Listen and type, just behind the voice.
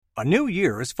A new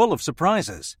year is full of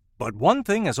surprises, but one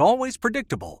thing is always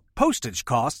predictable. Postage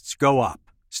costs go up.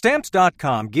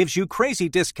 Stamps.com gives you crazy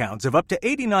discounts of up to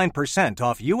 89%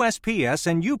 off USPS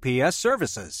and UPS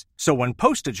services. So when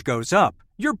postage goes up,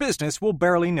 your business will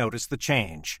barely notice the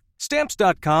change.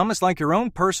 Stamps.com is like your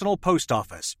own personal post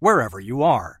office, wherever you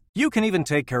are. You can even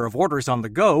take care of orders on the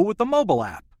go with the mobile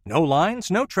app. No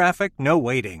lines, no traffic, no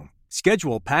waiting.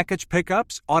 Schedule package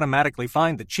pickups, automatically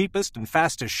find the cheapest and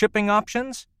fastest shipping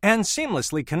options, and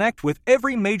seamlessly connect with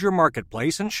every major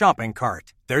marketplace and shopping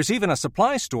cart. There's even a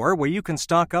supply store where you can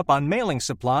stock up on mailing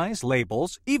supplies,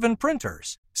 labels, even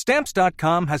printers.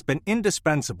 Stamps.com has been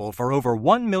indispensable for over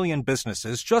 1 million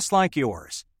businesses just like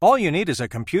yours. All you need is a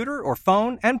computer or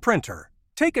phone and printer.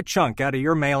 Take a chunk out of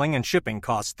your mailing and shipping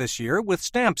costs this year with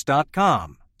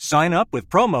Stamps.com. Sign up with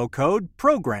promo code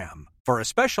PROGRAM for a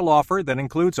special offer that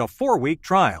includes a 4-week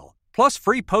trial, plus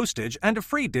free postage and a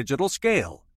free digital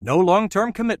scale. No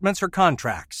long-term commitments or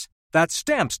contracts. That's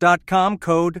Stamps.com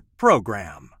code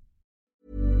PROGRAM.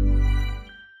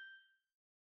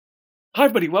 Hi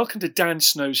everybody, welcome to Dan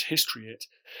Snow's History Hit.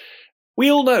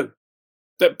 We all know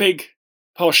that big,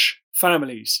 posh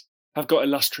families have got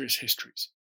illustrious histories.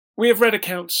 We have read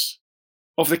accounts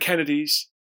of the Kennedys,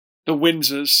 the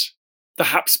Windsors, the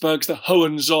Habsburgs, the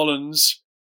Hohenzollerns.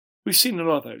 We've seen a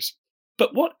lot of those.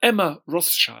 But what Emma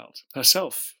Rothschild,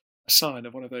 herself a scion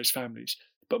of one of those families,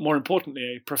 but more importantly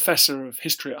a professor of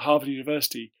history at Harvard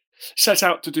University, set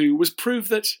out to do was prove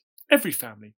that every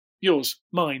family, yours,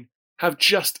 mine, have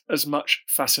just as much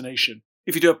fascination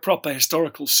if you do a proper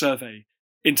historical survey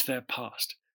into their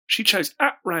past. She chose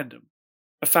at random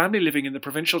a family living in the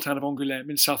provincial town of Angoulême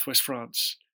in southwest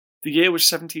France. The year was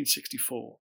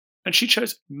 1764, and she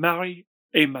chose Marie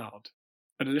Aimard,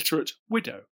 an illiterate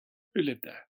widow who lived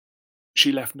there.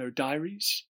 She left no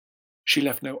diaries. She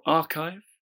left no archive.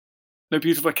 No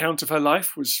beautiful account of her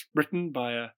life was written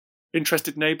by an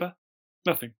interested neighbour.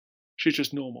 Nothing. She's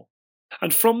just normal.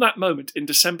 And from that moment in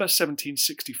December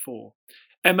 1764,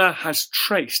 Emma has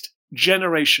traced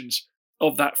generations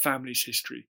of that family's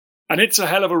history. And it's a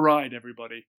hell of a ride,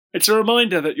 everybody. It's a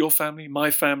reminder that your family,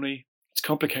 my family, it's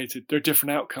complicated. There are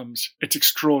different outcomes. It's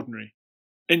extraordinary.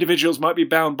 Individuals might be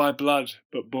bound by blood,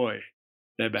 but boy,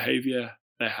 their behaviour,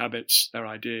 their habits, their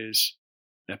ideas,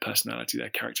 their personality, their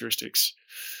characteristics,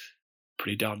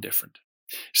 pretty darn different.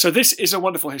 So this is a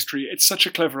wonderful history. It's such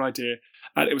a clever idea,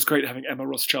 and it was great having Emma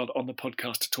Rothschild on the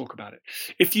podcast to talk about it.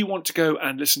 If you want to go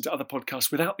and listen to other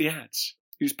podcasts without the ads,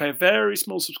 you just pay a very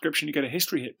small subscription. You go to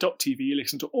historyhit.tv, you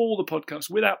listen to all the podcasts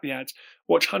without the ads,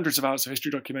 watch hundreds of hours of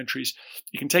history documentaries.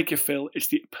 You can take your fill. It's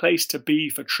the place to be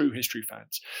for true history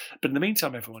fans. But in the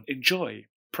meantime, everyone, enjoy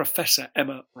Professor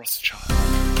Emma Rothschild.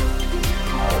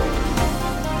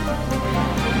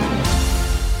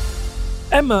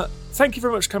 Emma, thank you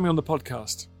very much for coming on the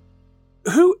podcast.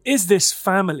 Who is this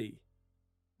family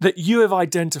that you have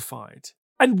identified,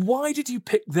 and why did you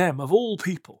pick them of all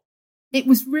people? It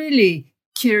was really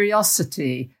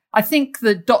curiosity. I think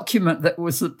the document that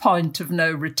was the point of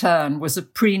no return was a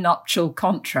prenuptial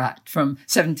contract from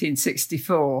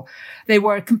 1764. They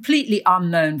were a completely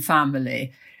unknown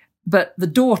family. But the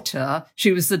daughter,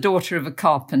 she was the daughter of a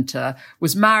carpenter,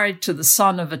 was married to the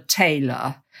son of a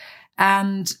tailor,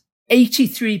 and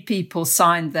 83 people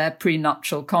signed their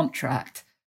prenuptial contract.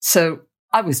 So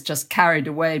I was just carried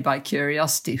away by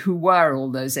curiosity. Who were all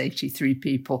those 83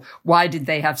 people? Why did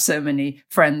they have so many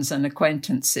friends and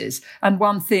acquaintances? And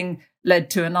one thing led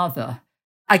to another.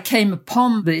 I came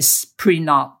upon this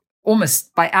prenup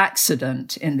almost by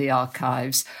accident in the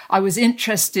archives. I was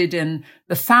interested in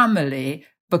the family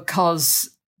because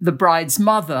the bride's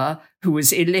mother, who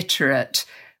was illiterate,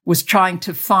 was trying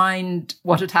to find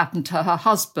what had happened to her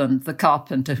husband, the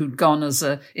carpenter, who'd gone as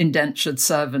an indentured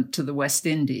servant to the West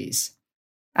Indies.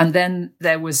 And then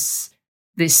there was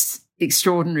this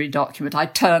extraordinary document. I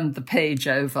turned the page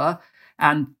over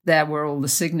and there were all the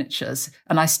signatures.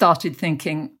 And I started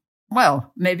thinking,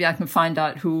 well, maybe I can find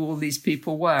out who all these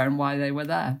people were and why they were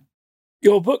there.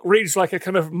 Your book reads like a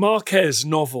kind of Marquez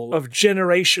novel of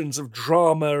generations of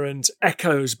drama and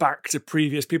echoes back to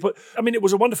previous people. I mean, it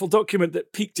was a wonderful document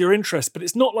that piqued your interest, but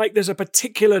it's not like there's a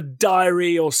particular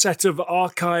diary or set of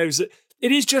archives.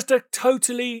 It is just a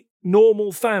totally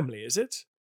normal family, is it?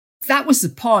 That was the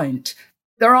point.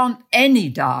 There aren't any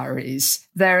diaries.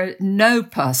 There are no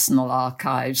personal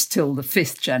archives till the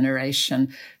 5th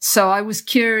generation. So I was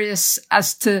curious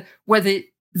as to whether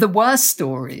there were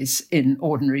stories in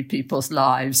ordinary people's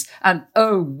lives. And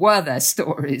were there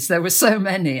stories? There were so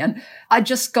many. And I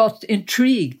just got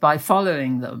intrigued by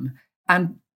following them.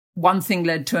 And one thing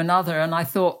led to another. And I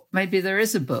thought, maybe there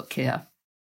is a book here.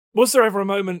 Was there ever a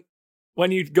moment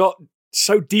when you'd got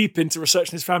so deep into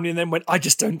researching his family and then went, I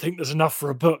just don't think there's enough for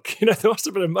a book? There must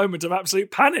have been a moment of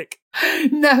absolute panic.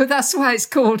 No, that's why it's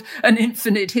called An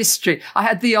Infinite History. I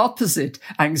had the opposite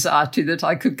anxiety, that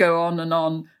I could go on and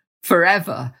on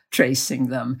forever tracing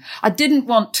them. I didn't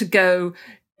want to go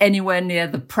anywhere near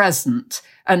the present.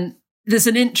 And there's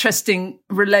an interesting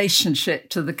relationship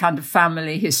to the kind of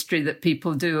family history that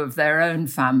people do of their own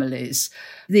families.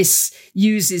 This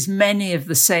uses many of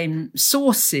the same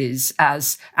sources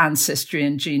as ancestry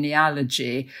and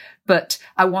genealogy, but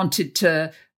I wanted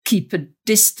to keep a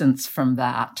distance from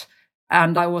that.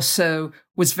 And I also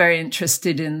was very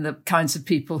interested in the kinds of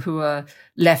people who are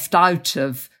left out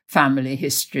of family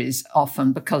histories,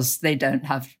 often because they don't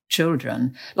have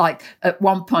children. Like at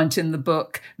one point in the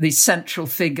book, the central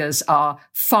figures are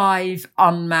 5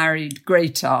 unmarried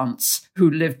great aunts who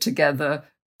lived together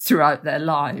throughout their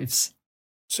lives.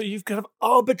 So you've kind of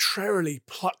arbitrarily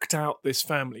plucked out this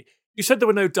family. You said there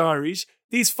were no diaries.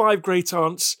 These 5 great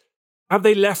aunts, have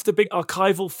they left a big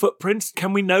archival footprint?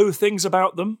 Can we know things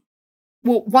about them?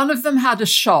 Well, one of them had a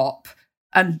shop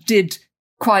and did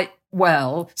quite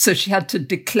well, so she had to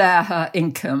declare her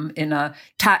income in a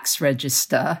tax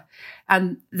register.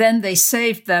 And then they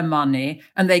saved their money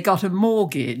and they got a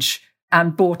mortgage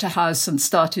and bought a house and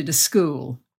started a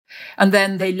school. And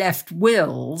then they left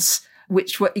wills,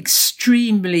 which were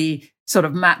extremely sort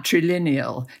of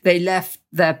matrilineal. They left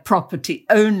their property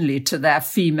only to their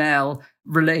female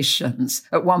relations.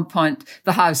 At one point,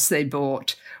 the house they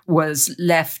bought was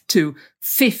left to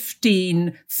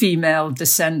 15 female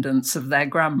descendants of their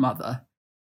grandmother.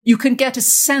 You can get a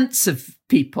sense of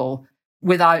people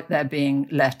without there being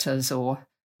letters or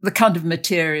the kind of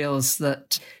materials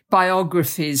that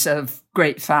biographies of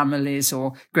great families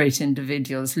or great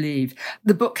individuals leave.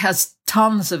 The book has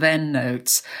tons of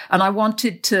endnotes, and I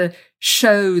wanted to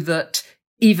show that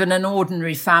even an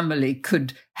ordinary family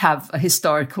could have a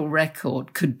historical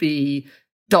record, could be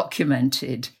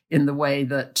documented in the way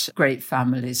that great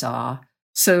families are.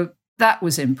 So that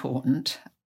was important.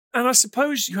 And I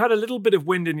suppose you had a little bit of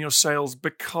wind in your sails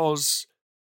because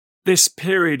this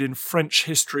period in French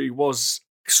history was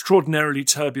extraordinarily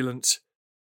turbulent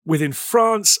within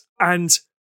France, and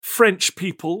French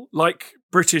people, like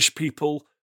British people,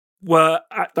 were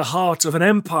at the heart of an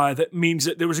empire. That means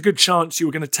that there was a good chance you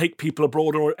were going to take people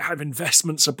abroad or have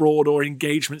investments abroad or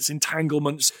engagements,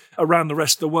 entanglements around the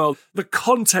rest of the world. The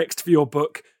context for your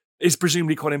book is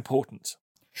presumably quite important.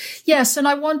 Yes, and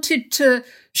I wanted to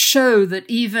show that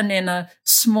even in a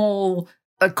small,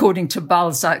 according to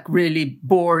Balzac, really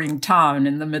boring town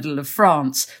in the middle of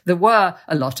France, there were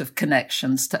a lot of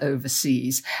connections to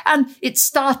overseas. And it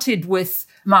started with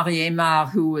Marie Aymar,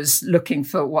 who was looking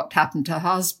for what happened to her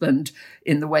husband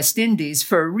in the West Indies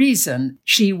for a reason.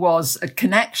 She was a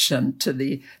connection to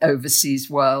the overseas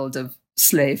world of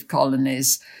slave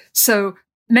colonies. So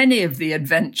many of the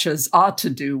adventures are to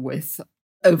do with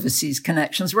overseas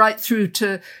connections, right through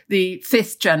to the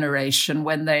 5th generation,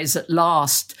 when there's at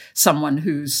last someone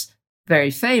who's very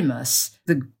famous.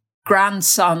 The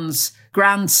grandson's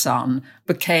grandson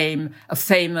became a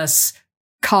famous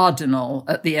cardinal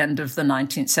at the end of the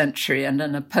 19th century and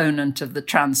an opponent of the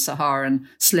trans-Saharan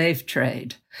slave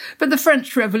trade. But the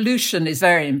French Revolution is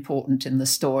very important in the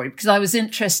story because I was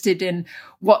interested in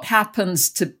what happens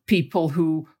to people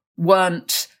who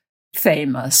weren't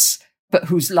famous, but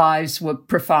whose lives were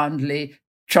profoundly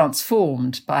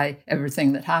transformed by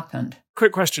everything that happened.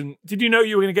 Quick question. Did you know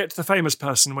you were going to get to the famous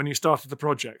person when you started the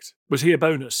project? Was he a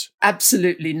bonus?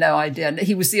 Absolutely no idea.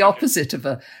 He was the opposite of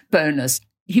a bonus.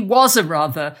 He was a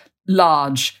rather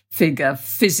large figure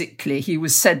physically. He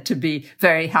was said to be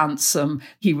very handsome.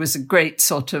 He was a great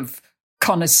sort of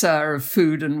connoisseur of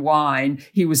food and wine.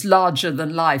 He was larger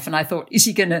than life. And I thought, is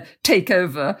he going to take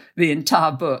over the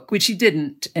entire book? Which he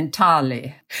didn't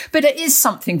entirely. But it is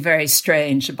something very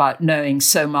strange about knowing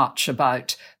so much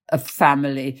about a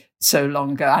family so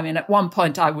long ago. I mean, at one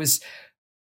point I was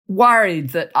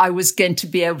worried that I was going to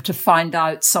be able to find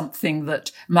out something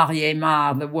that Marie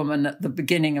Aymar, the woman at the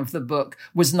beginning of the book,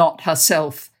 was not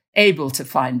herself able to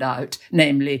find out,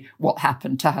 namely what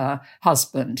happened to her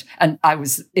husband. And I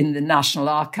was in the National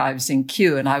Archives in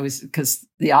Kew, and because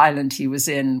the island he was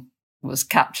in was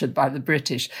captured by the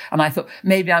British. And I thought,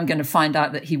 maybe I'm going to find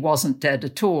out that he wasn't dead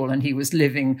at all and he was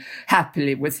living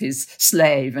happily with his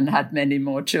slave and had many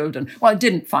more children. Well, I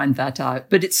didn't find that out,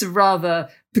 but it's a rather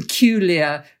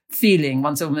peculiar feeling.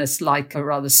 One's almost like a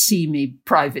rather seamy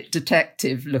private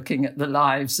detective looking at the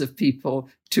lives of people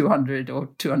 200 or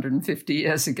 250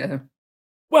 years ago.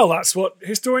 Well, that's what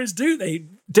historians do. They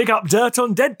dig up dirt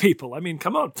on dead people. I mean,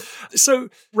 come on. So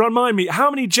remind me, how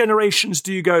many generations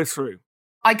do you go through?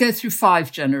 I go through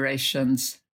 5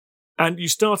 generations. And you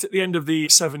start at the end of the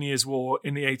 7 Years' War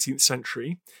in the 18th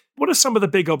century. What are some of the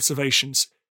big observations?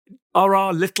 Are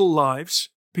our little lives,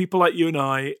 people like you and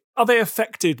I, are they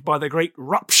affected by the great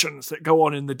ruptions that go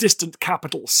on in the distant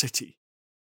capital city?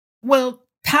 Well,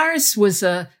 Paris was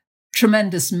a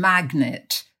tremendous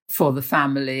magnet for the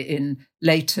family in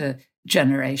later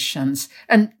generations.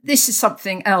 And this is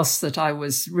something else that I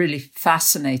was really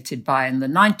fascinated by in the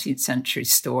 19th century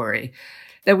story.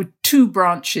 There were two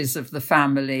branches of the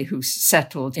family who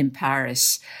settled in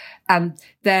Paris, and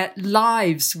their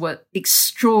lives were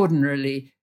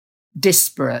extraordinarily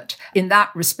disparate. In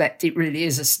that respect, it really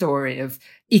is a story of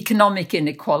economic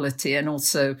inequality and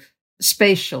also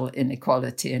spatial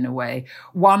inequality in a way.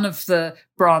 One of the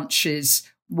branches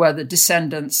were the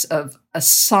descendants of a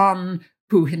son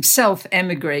who himself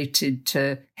emigrated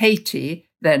to Haiti,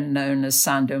 then known as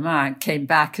Saint-Domingue, came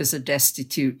back as a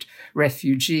destitute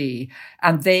refugee.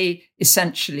 And they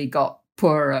essentially got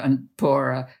poorer and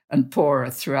poorer and poorer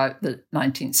throughout the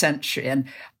 19th century. And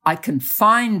I can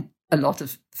find a lot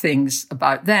of things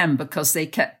about them because they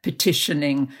kept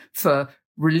petitioning for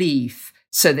relief.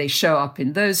 So they show up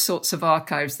in those sorts of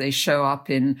archives. They show up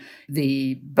in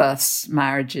the births,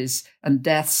 marriages, and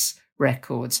deaths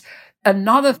records.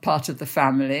 Another part of the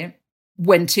family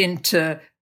went into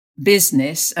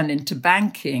business and into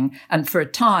banking, and for a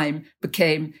time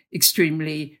became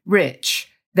extremely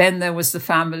rich. Then there was the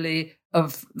family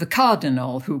of the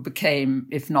cardinal, who became,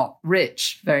 if not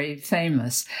rich, very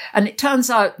famous. And it turns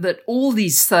out that all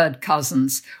these third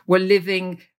cousins were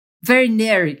living very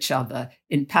near each other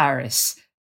in Paris.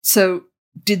 So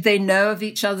did they know of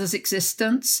each other's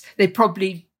existence? They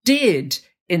probably did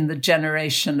in the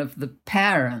generation of the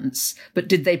parents, but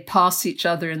did they pass each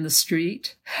other in the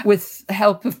street? With the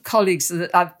help of colleagues,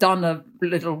 I've done a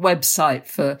little website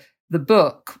for the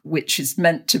book, which is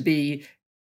meant to be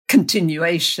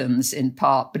continuations in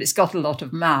part, but it's got a lot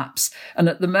of maps. And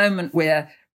at the moment, we're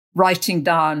writing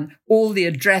down all the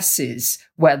addresses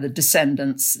where the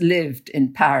descendants lived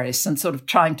in Paris and sort of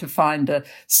trying to find a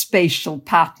spatial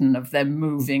pattern of them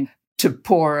moving to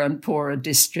poorer and poorer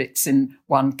districts in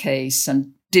one case.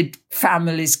 And did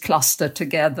families cluster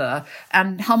together?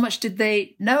 And how much did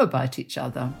they know about each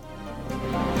other?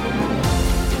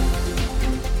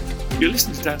 You're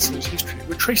listening to Dan Snow's History.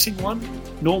 We're tracing one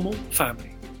normal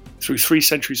family through 3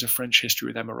 centuries of French history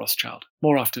with Emma Rothschild.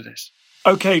 More after this.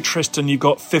 Okay, Tristan, you've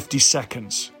got 50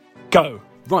 seconds. Go.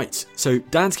 Right, so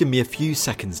Dan's given me a few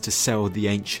seconds to sell the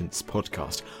Ancients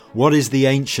podcast. What is the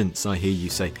Ancients, I hear you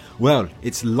say? Well,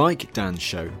 it's like Dan's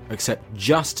show, except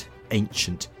just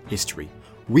ancient history.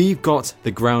 We've got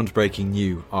the groundbreaking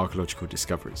new archaeological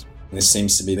discoveries. This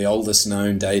seems to be the oldest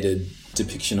known dated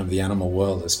depiction of the animal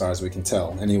world, as far as we can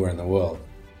tell, anywhere in the world.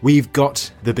 We've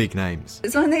got the big names.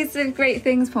 It's one of those great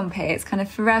things, Pompeii. It's kind of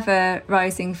forever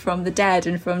rising from the dead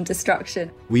and from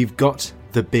destruction. We've got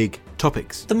the big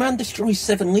topics. The man destroys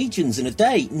 7 legions in a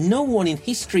day. No one in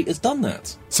history has done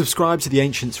that. Subscribe to the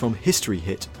Ancients from History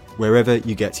Hit, wherever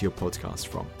you get your podcast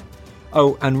from.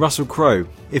 Oh, and Russell Crowe,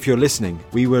 if you're listening,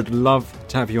 we would love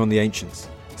to have you on the Ancients.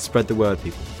 Spread the word,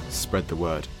 people. Spread the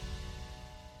word.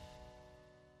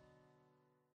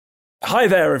 Hi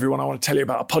there, everyone. I want to tell you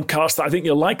about a podcast that I think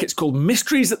you'll like. It's called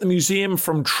Mysteries at the Museum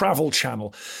from Travel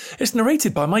Channel. It's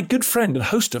narrated by my good friend and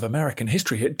host of American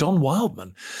History Hit, Don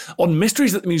Wildman. On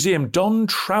Mysteries at the Museum, Don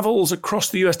travels across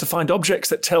the US to find objects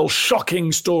that tell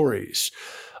shocking stories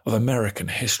of American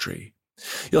history.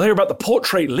 You'll hear about the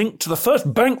portrait linked to the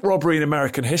first bank robbery in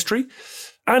American history,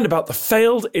 and about the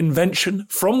failed invention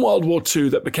from World War II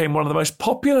that became one of the most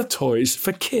popular toys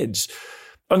for kids.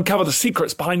 Uncover the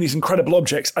secrets behind these incredible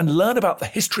objects and learn about the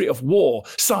history of war,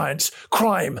 science,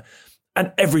 crime,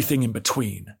 and everything in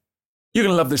between. You're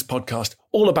going to love this podcast,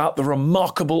 all about the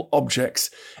remarkable objects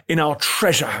in our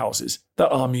treasure houses that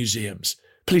are museums.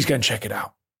 Please go and check it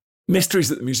out. Mysteries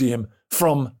at the Museum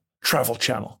from Travel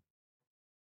Channel.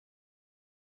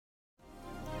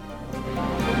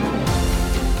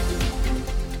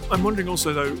 I'm wondering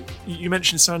also, though, you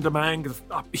mentioned Saint-Domingue, the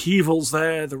upheavals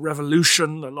there, the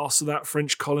revolution, the loss of that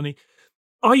French colony.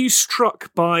 Are you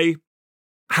struck by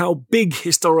how big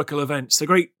historical events, the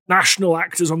great national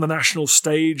actors on the national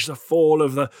stage, the fall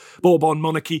of the Bourbon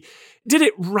monarchy, did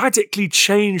it radically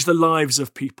change the lives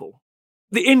of people?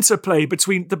 The interplay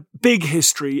between the big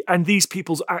history and these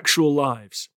people's actual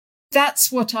lives?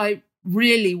 That's what I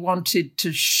really wanted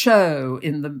to show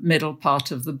in the middle part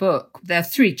of the book. There are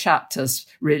 3 chapters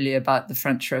really about the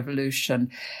French Revolution.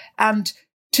 And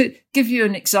to give you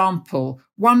an example,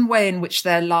 one way in which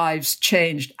their lives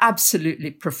changed absolutely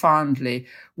profoundly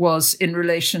was in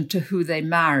relation to who they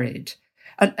married.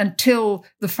 And until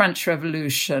the French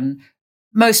Revolution,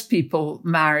 most people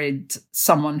married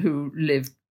someone who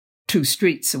lived 2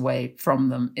 streets away from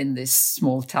them in this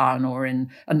small town or in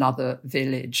another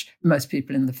village, most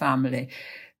people in the family.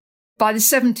 By the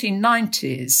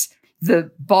 1790s,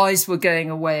 the boys were going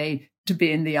away to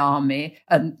be in the army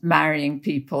and marrying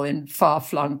people in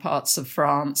far-flung parts of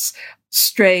France.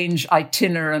 Strange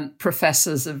itinerant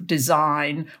professors of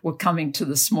design were coming to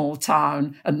the small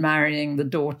town and marrying the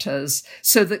daughters,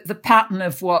 so that the pattern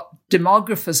of what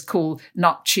demographers call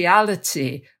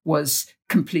nuptiality was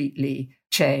completely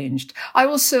changed. I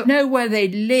also know where they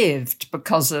lived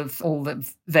because of all the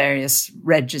various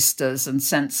registers and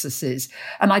censuses,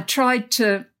 and I tried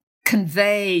to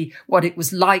convey what it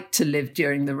was like to live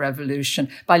during the revolution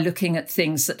by looking at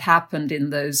things that happened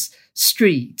in those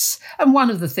streets. And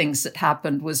one of the things that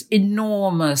happened was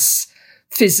enormous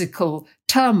physical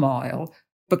turmoil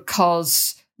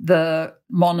because the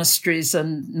monasteries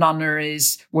and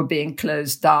nunneries were being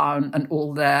closed down and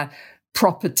all their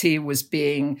property was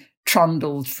being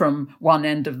trundled from one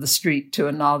end of the street to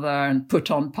another and put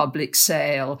on public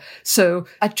sale. So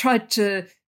I tried to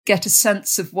get a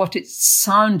sense of what it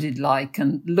sounded like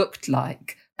and looked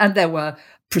like. And there were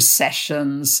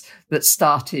processions that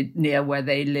started near where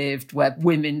they lived, where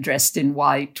women dressed in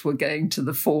white were going to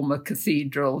the former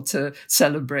cathedral to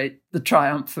celebrate the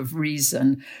triumph of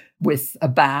reason, with a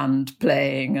band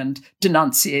playing and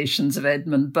denunciations of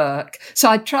Edmund Burke. So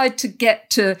I tried to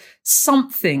get to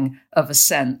something of a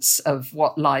sense of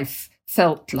what life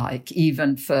felt like,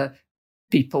 even for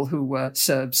people who were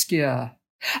so obscure.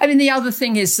 I mean, the other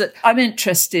thing is that I'm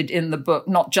interested in the book,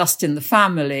 not just in the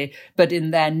family, but in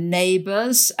their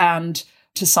neighbours and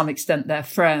to some extent their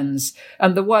friends.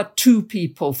 And there were 2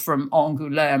 people from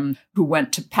Angoulême who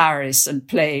went to Paris and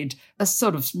played a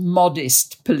sort of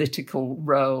modest political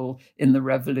role in the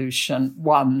revolution,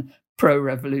 one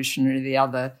pro-revolutionary, the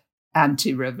other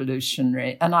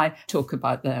anti-revolutionary. And I talk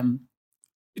about them.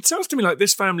 It sounds to me like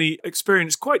this family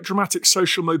experienced quite dramatic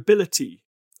social mobility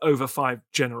over 5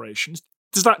 generations.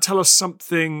 Does that tell us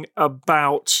something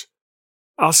about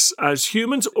us as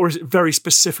humans, or is it very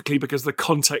specifically because of the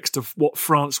context of what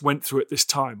France went through at this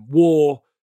time? War,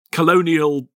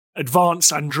 colonial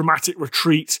advance and dramatic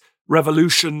retreat,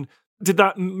 revolution. Did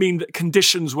that mean that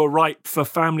conditions were ripe for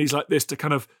families like this to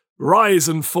kind of rise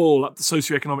and fall up the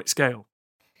socioeconomic scale?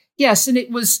 Yes, and it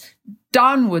was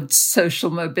downward social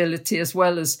mobility as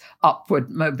well as upward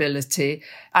mobility,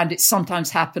 and it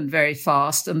sometimes happened very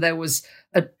fast, and there was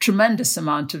a tremendous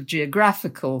amount of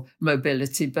geographical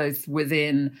mobility, both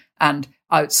within and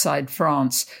outside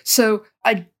France. So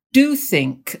I do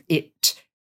think it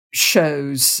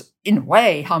shows, in a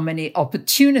way, how many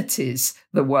opportunities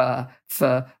there were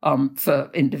for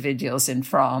individuals in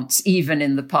France, even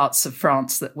in the parts of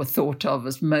France that were thought of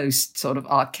as most sort of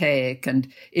archaic and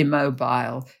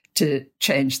immobile, to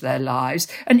change their lives.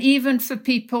 And even for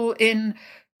people in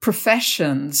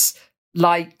professions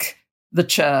like the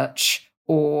church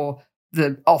or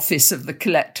the office of the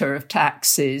collector of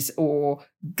taxes or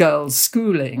girls'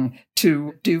 schooling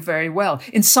to do very well.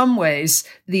 In some ways,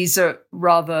 these are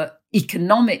rather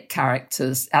economic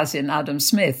characters, as in Adam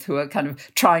Smith, who are kind of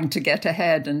trying to get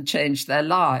ahead and change their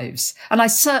lives. And I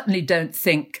certainly don't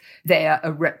think they are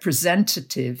a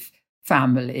representative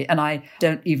family. And I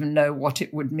don't even know what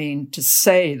it would mean to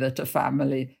say that a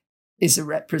family is a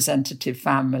representative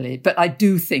family. But I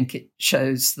do think it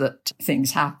shows that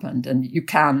things happened and you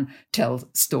can tell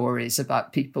stories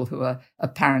about people who are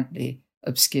apparently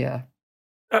obscure.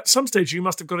 At some stage, you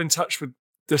must have got in touch with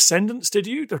descendants, did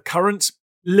you? The current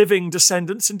living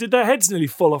descendants, and did their heads nearly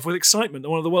fall off with excitement that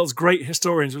one of the world's great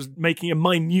historians was making a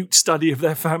minute study of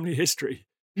their family history?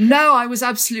 No, I was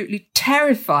absolutely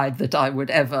terrified that I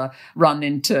would ever run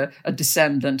into a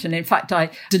descendant. And in fact, I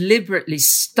deliberately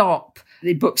stop.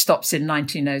 The book stops in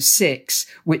 1906,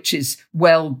 which is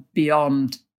well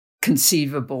beyond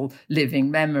conceivable living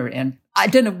memory. And I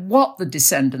don't know what the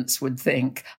descendants would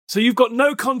think. So you've got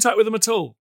no contact with them at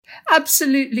all?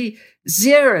 Absolutely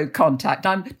zero contact.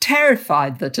 I'm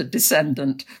terrified that a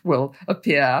descendant will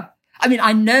appear. I mean,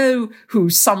 I know who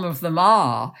some of them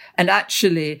are. And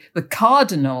actually, the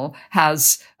Cardinal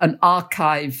has an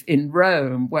archive in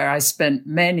Rome where I spent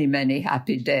many, many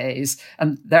happy days.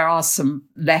 And there are some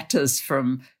letters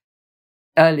from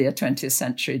earlier 20th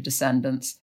century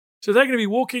descendants. So they're going to be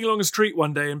walking along a street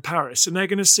one day in Paris and they're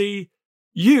going to see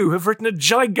you have written a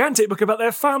gigantic book about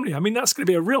their family. I mean, that's going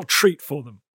to be a real treat for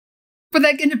them. But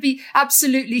they're going to be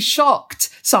absolutely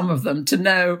shocked, some of them, to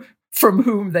know from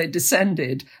whom they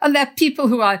descended. And they're people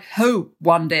who I hope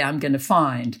one day I'm going to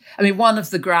find. I mean, one of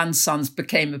the grandsons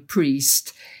became a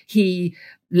priest. He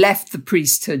left the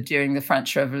priesthood during the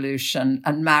French Revolution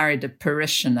and married a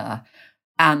parishioner.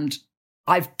 And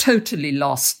I've totally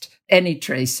lost any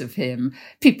trace of him.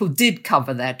 People did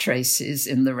cover their traces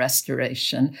in the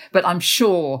restoration, but I'm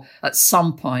sure at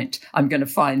some point I'm going to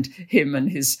find him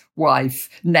and his wife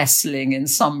nestling in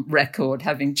some record,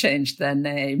 having changed their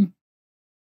name.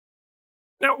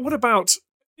 Now, what about,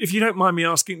 if you don't mind me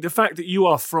asking, the fact that you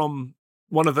are from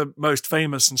one of the most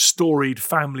famous and storied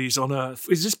families on earth?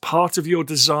 Is this part of your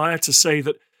desire to say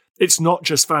that it's not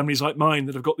just families like mine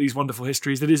that have got these wonderful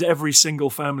histories, it is every single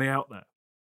family out there?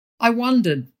 I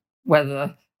wondered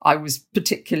whether I was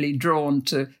particularly drawn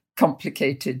to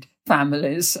complicated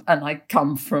families, and I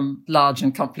come from large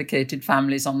and complicated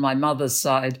families on my mother's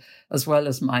side as well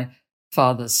as my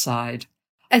father's side.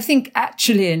 I think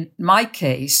actually in my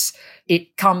case,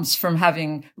 it comes from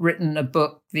having written a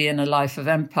book, The Inner Life of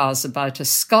Empires, about a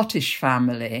Scottish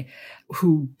family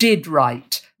who did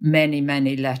write many,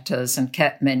 many letters and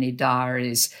kept many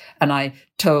diaries. And I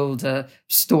told a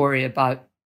story about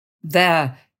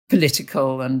their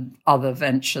political and other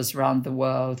ventures around the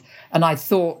world. And I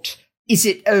thought, is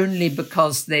it only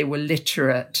because they were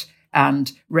literate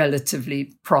and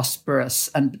relatively prosperous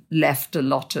and left a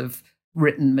lot of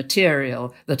written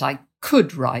material that I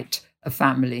could write a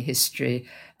family history?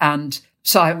 And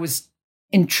so I was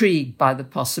intrigued by the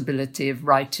possibility of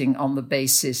writing on the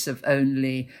basis of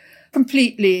only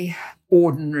completely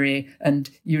ordinary and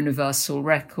universal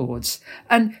records.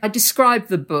 And I described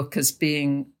the book as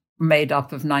being made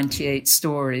up of 98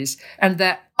 stories, and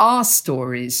there are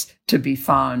stories to be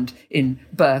found in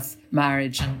birth,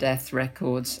 marriage and death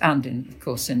records, and of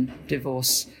course in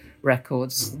divorce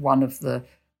records. One of the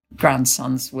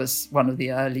grandsons was one of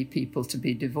the early people to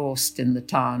be divorced in the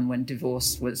town when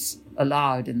divorce was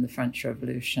allowed in the French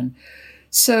Revolution.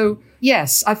 So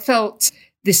yes, I felt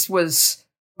this was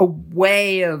a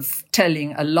way of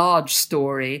telling a large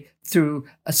story through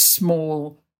a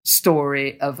small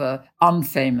story of an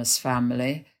unfamous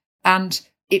family. And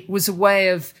it was a way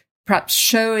of perhaps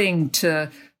showing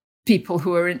to people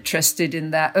who are interested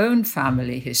in their own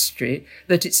family history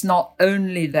that it's not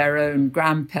only their own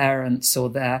grandparents or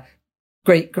their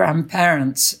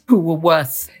great-grandparents who were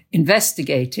worth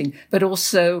investigating, but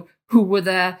also who were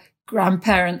their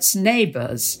grandparents'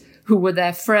 neighbours, who were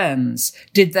their friends.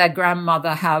 Did their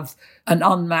grandmother have an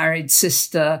unmarried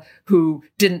sister who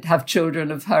didn't have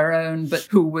children of her own, but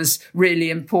who was really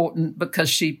important because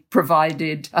she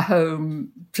provided a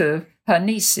home to her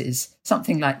nieces?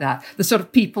 Something like that. The sort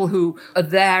of people who are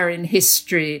there in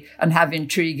history and have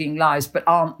intriguing lives, but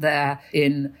aren't there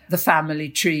in the family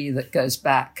tree that goes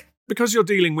back. Because you're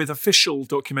dealing with official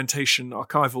documentation,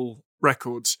 archival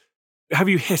records, have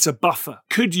you hit a buffer?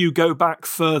 Could you go back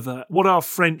further? What are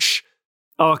French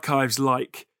archives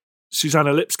like?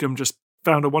 Susanna Lipscomb just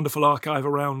found a wonderful archive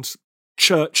around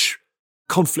church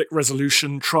conflict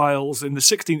resolution trials in the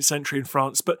 16th century in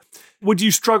France. But would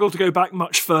you struggle to go back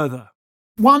much further?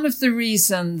 One of the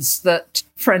reasons that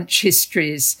French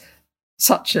history is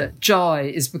such a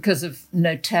joy is because of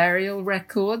notarial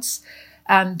records.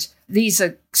 And these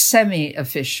are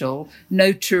semi-official.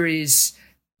 Notaries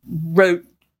wrote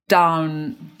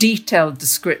down detailed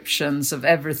descriptions of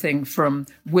everything from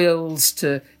wills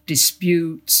to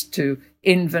disputes to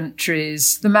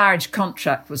inventories. The marriage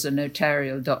contract was a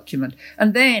notarial document.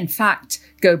 And they, in fact,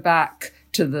 go back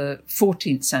to the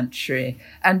 14th century.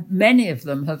 And many of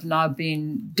them have now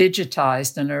been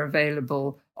digitized and are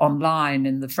available online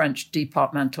in the French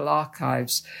departmental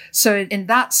archives. So in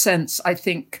that sense, I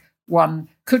think one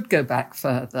could go back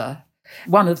further.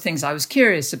 One of the things I was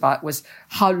curious about was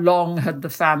how long had the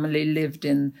family lived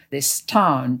in this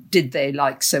town? Did they,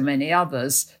 like so many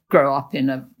others, grow up in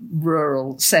a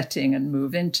rural setting and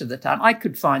move into the town? I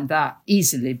could find that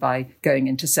easily by going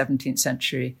into 17th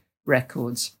century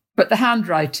records. But the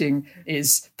handwriting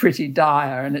is pretty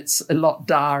dire, and it's a lot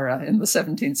direr in the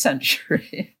 17th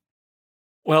century.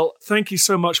 Well, thank you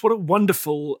so much. What a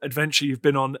wonderful adventure you've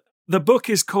been on. The book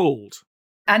is called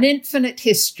An Infinite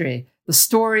History, the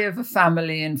story of a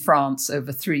family in France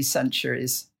over 3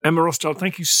 centuries. Emma Rothschild,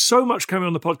 thank you so much for coming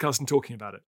on the podcast and talking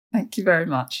about it. Thank you very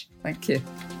much. Thank you.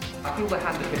 I feel the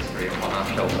hand of history upon our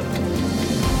shoulders.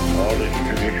 All this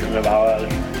tradition of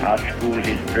ours, our school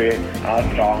history,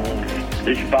 our songs,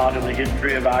 this part of the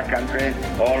history of our country,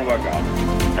 all were gone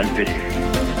and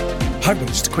finished. Hi, well,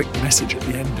 just a quick message at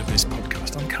the end of this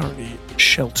podcast. I'm currently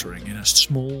sheltering in a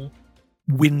small,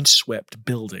 windswept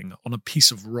building on a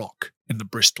piece of rock in the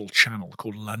Bristol Channel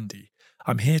called Lundy.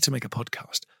 I'm here to make a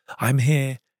podcast. I'm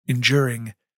here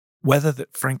enduring weather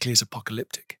that frankly is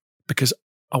apocalyptic because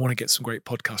I want to get some great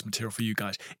podcast material for you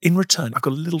guys. In return, I've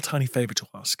got a little tiny favour to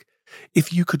ask.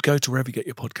 If you could go to wherever you get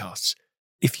your podcasts,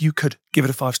 if you could give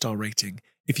it a 5-star rating,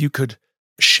 if you could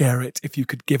share it, if you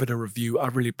could give it a review, I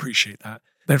really appreciate that.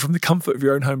 Then from the comfort of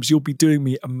your own homes, you'll be doing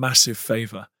me a massive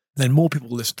favour. Then more people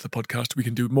will listen to the podcast, we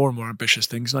can do more and more ambitious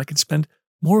things, and I can spend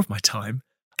more of my time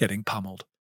getting pummeled.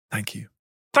 Thank you.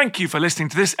 Thank you for listening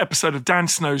to this episode of Dan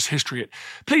Snow's History It.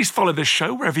 Please follow this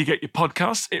show wherever you get your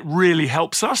podcasts. It really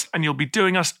helps us, and you'll be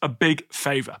doing us a big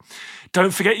favour.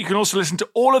 Don't forget, you can also listen to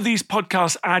all of these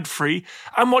podcasts ad-free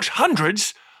and watch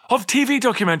hundreds of TV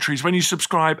documentaries when you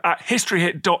subscribe at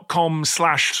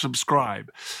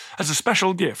historyhit.com/subscribe. As a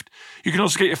special gift, you can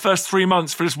also get your first 3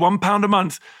 months for just £1 a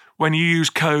month when you use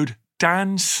code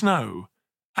DANSNOW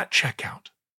at checkout.